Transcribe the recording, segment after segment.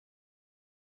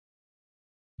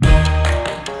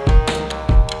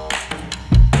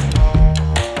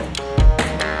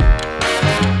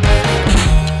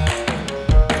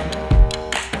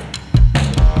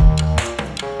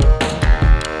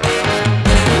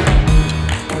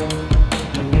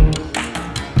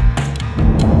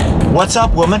What's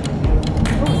up, woman?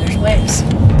 Oh, there's waves.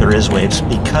 There is waves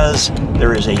because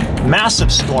there is a massive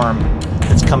storm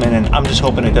that's coming in. I'm just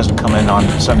hoping it doesn't come in on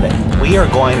Sunday. We are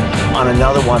going on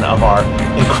another one of our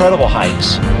incredible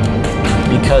hikes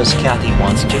because Kathie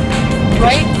wants to.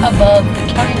 Right above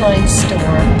the county line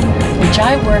store, which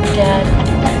I worked at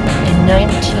in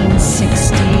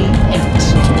 1968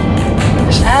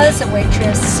 as a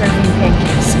waitress serving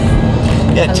pancakes.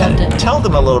 Yeah, I loved it. Tell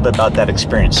them a little bit about that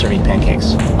experience serving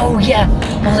pancakes. Oh yeah,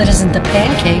 well it isn't the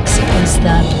pancakes, it was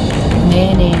the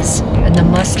mayonnaise and the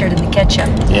mustard and the ketchup.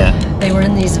 Yeah. They were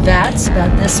in these vats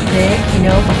about this big, you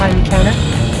know, behind the counter.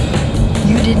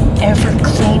 You didn't ever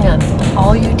clean them.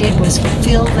 All you did was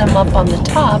fill them up on the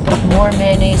top with more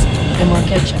mayonnaise and more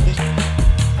ketchup.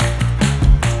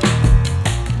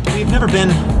 We've never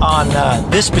been on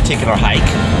this particular hike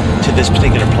to this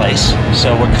particular place,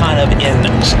 so we're kind of in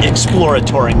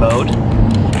exploratory mode,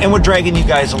 and we're dragging you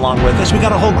guys along with us. We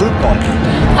got a whole group going.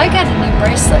 I got a new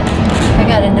bracelet. I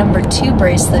got a #2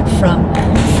 bracelet from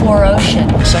 4Ocean.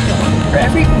 Second one. For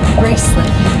every bracelet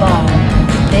you buy,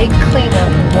 they clean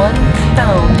up 1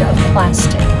 pound of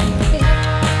plastic.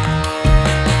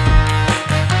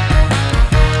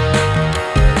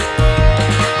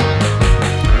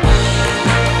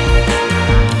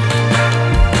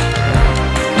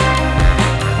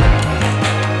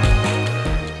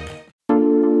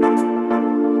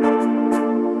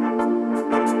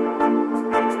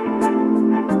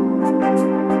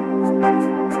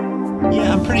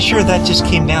 Yeah, I'm pretty sure that just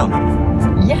came down.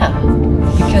 Yeah,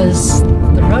 because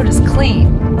the road is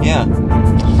clean. Yeah.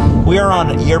 We are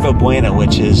on Yerba Buena,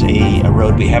 which is a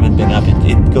road we haven't been up.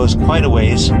 It goes quite a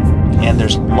ways, and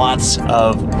there's lots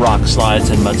of rock slides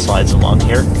and mudslides along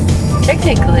here.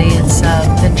 Technically, it's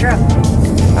Ventura.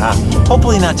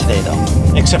 Hopefully not today, though,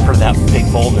 except for that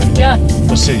big boulder that Yeah.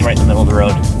 was sitting right in the middle of the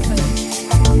road.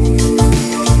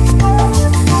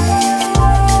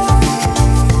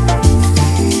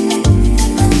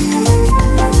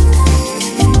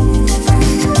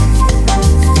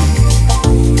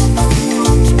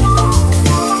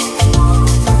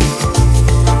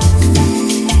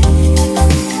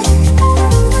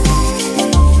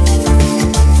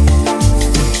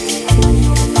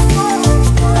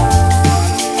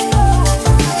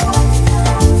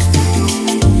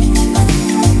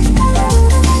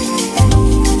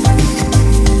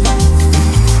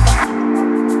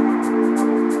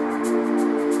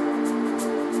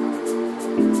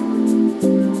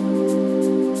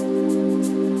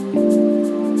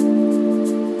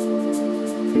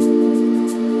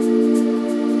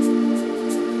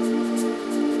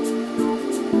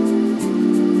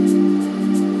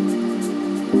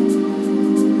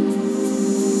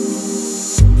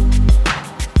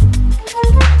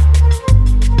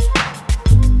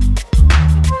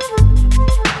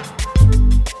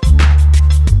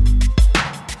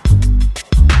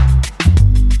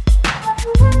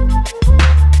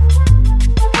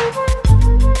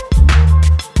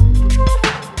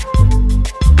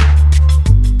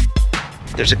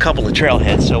 There's a couple of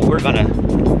trailheads, so we're gonna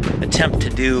attempt to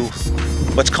do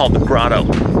what's called the grotto.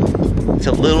 It's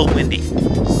a little windy.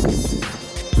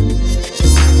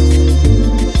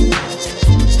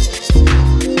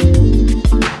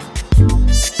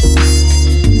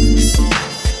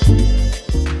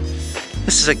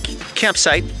 This is a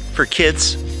campsite for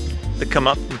kids that come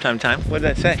up from time to time. What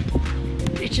did that say?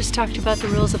 It just talked about the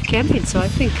rules of camping, so I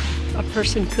think a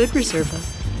person could reserve a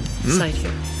site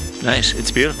here. Nice, it's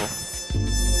beautiful.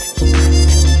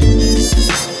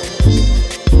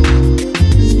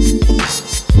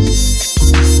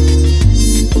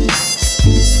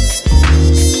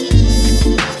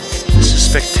 This is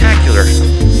spectacular.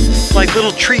 Like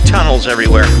little tree tunnels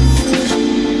everywhere.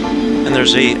 And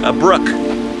there's a brook.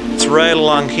 It's right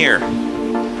along here.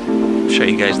 I'll show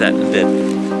you guys that in a bit.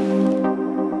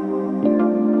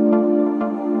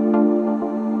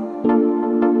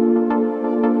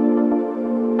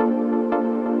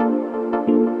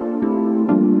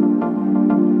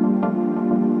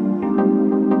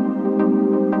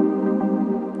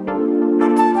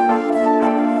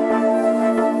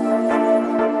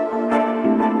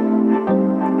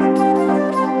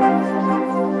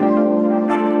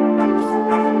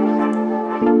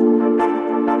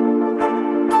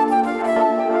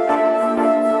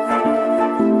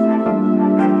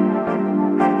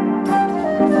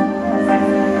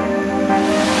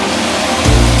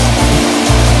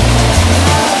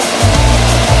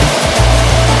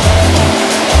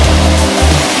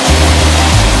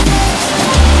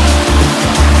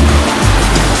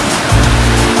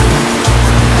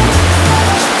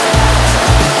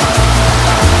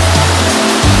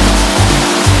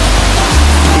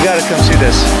 Come see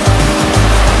this.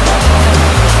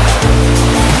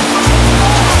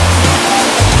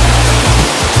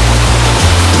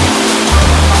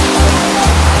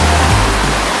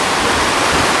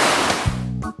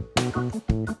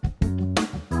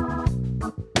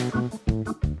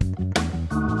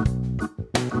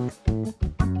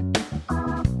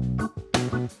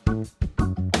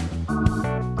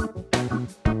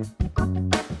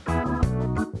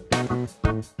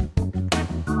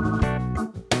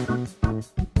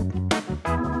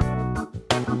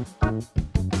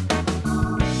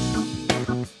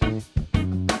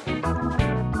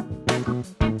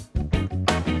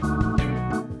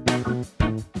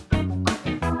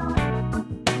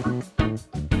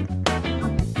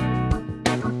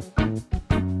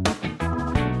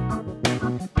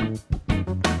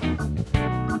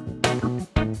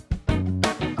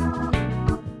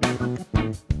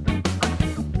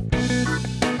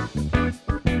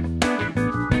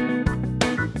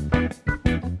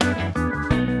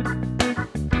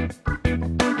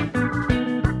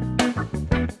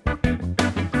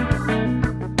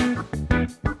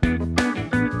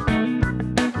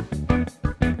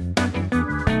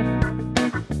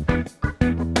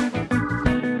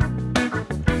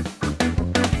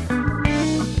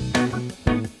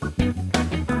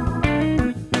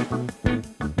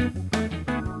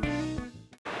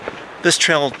 This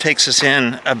trail takes us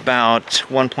in about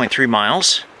 1.3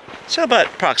 miles, so about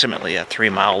approximately a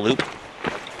 3-mile loop.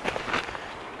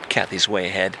 Kathie's way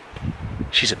ahead.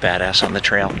 She's a badass on the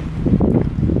trail.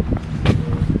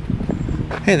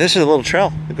 Hey, this is a little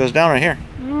trail that goes down right here.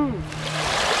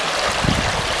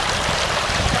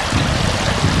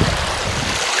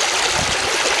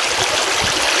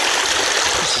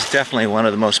 This is definitely one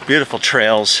of the most beautiful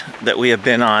trails that we have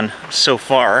been on so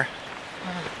far.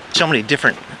 So many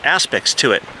different aspects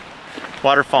to it.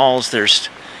 Waterfalls, there's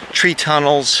tree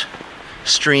tunnels,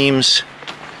 streams.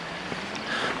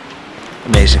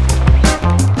 Amazing.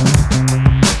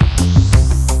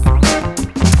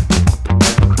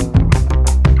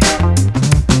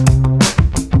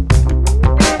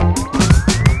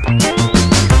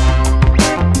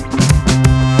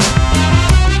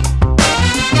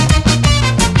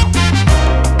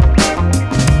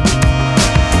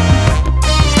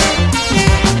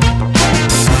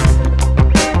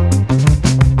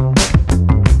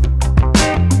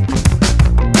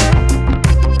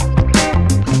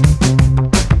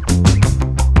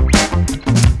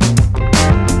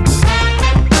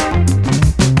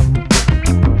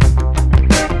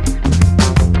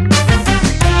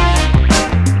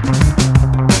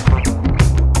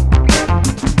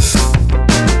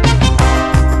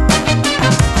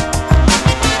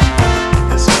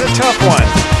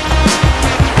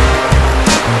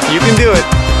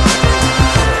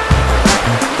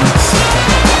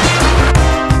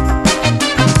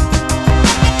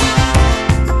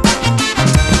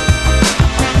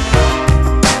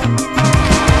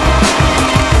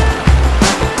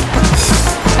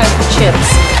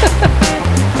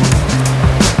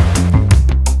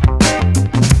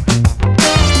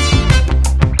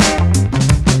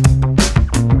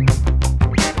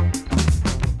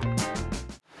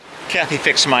 Kathie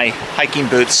fixed my hiking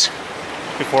boots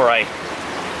before I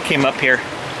came up here.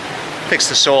 Fixed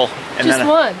the sole. And just then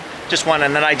one? Just one,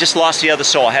 and then I just lost the other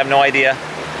sole. I have no idea,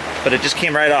 but it just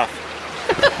came right off.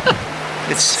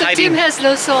 It's so hiding. Tim has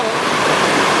no sole.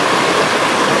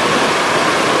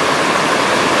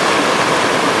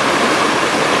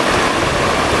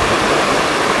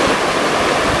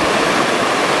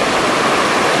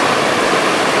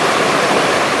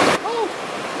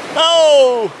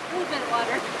 Oh! A little bit of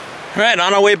water. All right,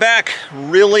 on our way back,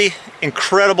 really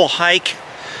incredible hike.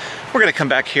 We're gonna come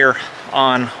back here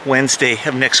on Wednesday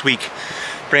of next week,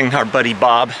 bring our buddy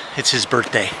Bob. It's his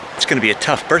birthday. It's gonna be a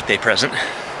tough birthday present.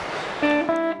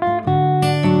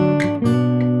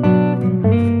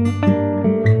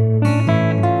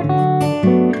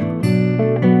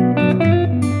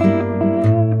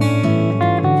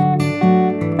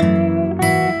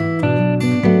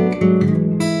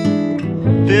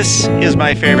 This is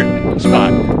my favorite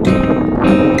spot.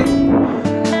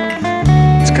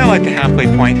 It's kind of like the halfway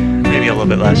point, maybe a little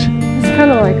bit less. It's kind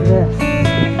of like this.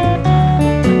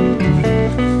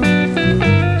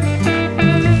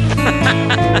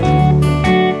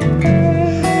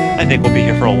 I think we'll be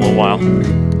here for a little while.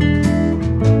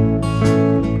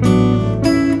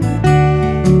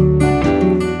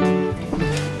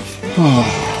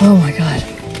 Oh my God.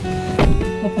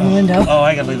 Open the window. Oh,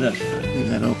 I gotta leave that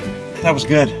open. That was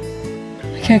good.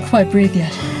 I can't quite breathe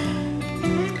yet.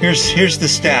 Here's the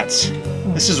stats.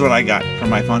 This is what I got from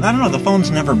my phone. I don't know, the phones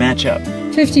never match up.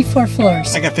 54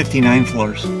 floors. I got 59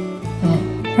 floors.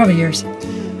 Oh, probably yours.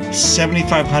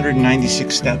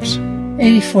 7,596 steps.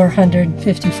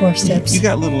 8,454 steps. You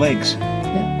got little legs.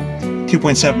 Yeah.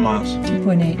 2.7 miles.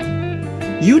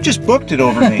 2.8. You just booked it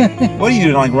over me. What are you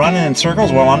doing, like running in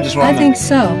circles while I'm just running? I think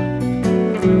so.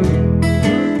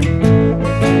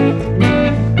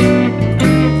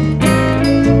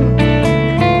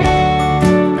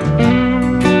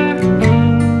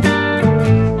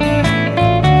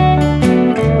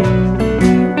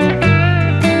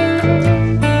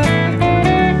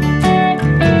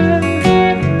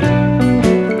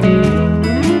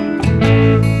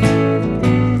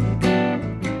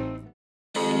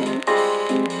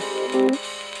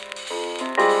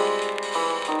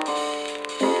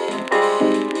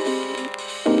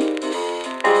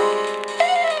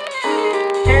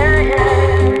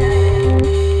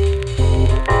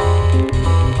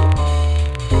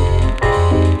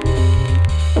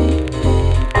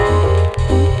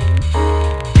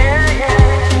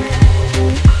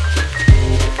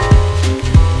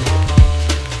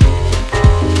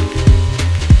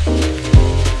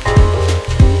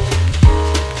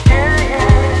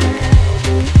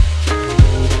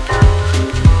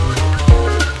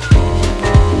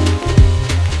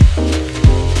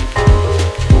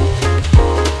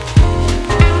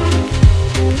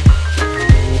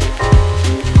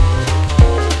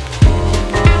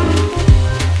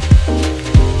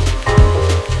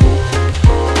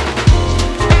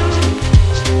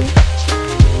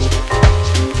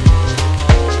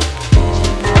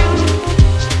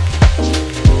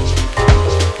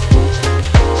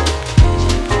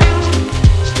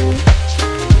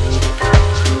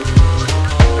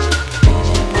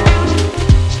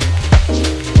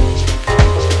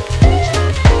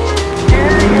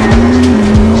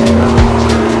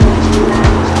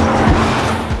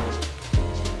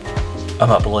 I'm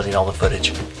uploading all the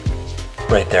footage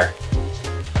right there.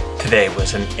 Today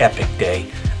was an epic day.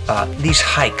 These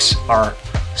hikes are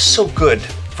so good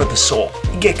for the soul.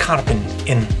 You get caught up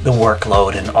in the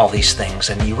workload and all these things,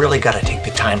 and you really got to take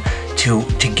the time to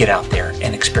get out there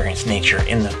and experience nature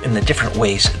in the different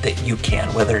ways that you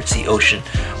can, whether it's the ocean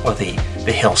or the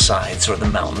hillsides or the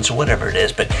mountains or whatever it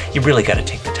is. But you really got to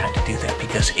take the time to do that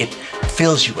because it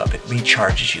fills you up, it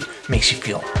recharges you, makes you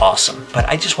feel awesome. But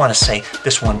I just want to say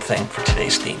this one thing for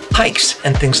today's theme. Hikes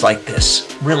and things like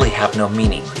this really have no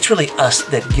meaning. It's really us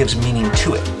that gives meaning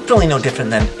to it. It's really no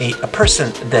different than a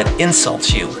person that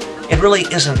insults you. It really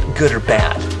isn't good or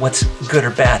bad. What's good or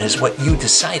bad is what you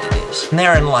decide it is. And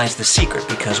therein lies the secret,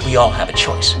 because we all have a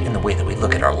choice in the way that we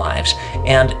look at our lives.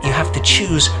 And you have to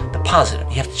choose the positive.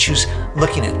 You have to choose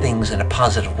looking at things in a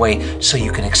positive way so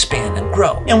you can expand and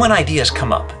grow. And when ideas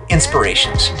come up,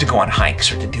 inspirations to go on hikes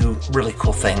or to do really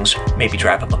cool things, maybe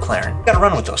drive a McLaren, you gotta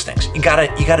run with those things. You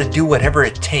gotta do whatever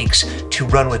it takes to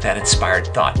run with that inspired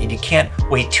thought. And you can't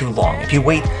wait too long. If you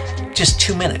wait just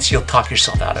 2 minutes, you'll talk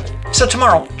yourself out of it. So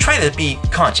tomorrow, try to be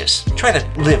conscious. Try to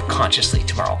live consciously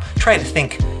tomorrow. Try to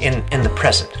think in the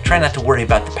present. Try not to worry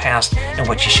about the past and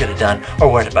what you should have done,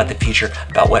 or worry about the future,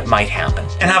 about what might happen.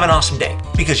 And have an awesome day,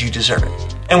 because you deserve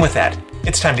it. And with that,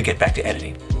 it's time to get back to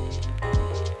editing.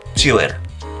 See you later.